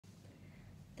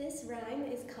This rhyme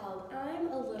is called I'm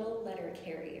a Little Letter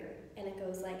Carrier, and it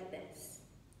goes like this.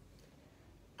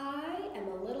 I am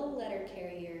a little letter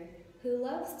carrier who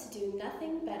loves to do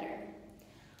nothing better.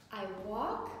 I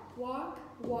walk, walk,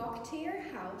 walk to your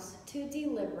house to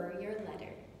deliver your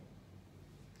letter.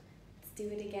 Let's do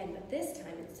it again, but this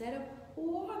time instead of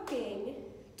walking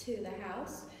to the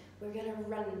house, we're gonna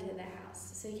run to the house,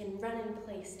 so you can run in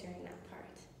place during that part.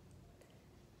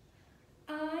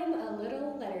 I'm a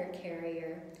little letter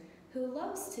carrier who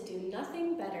loves to do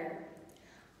nothing better.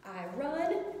 I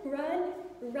run, run,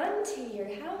 run to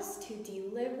your house to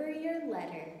deliver your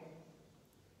letter.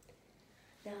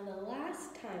 Now the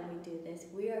last time we do this,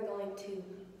 we are going to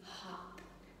hop.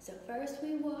 So first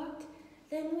we walked,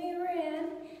 then we ran,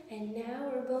 and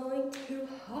now we're going to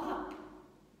hop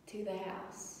to the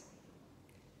house.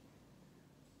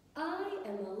 I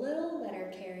am a little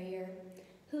letter carrier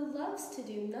who loves to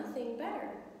do nothing better.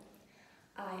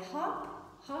 I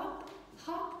hop, hop,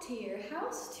 hop to your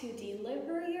house to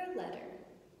deliver your letter.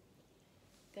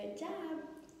 Good job.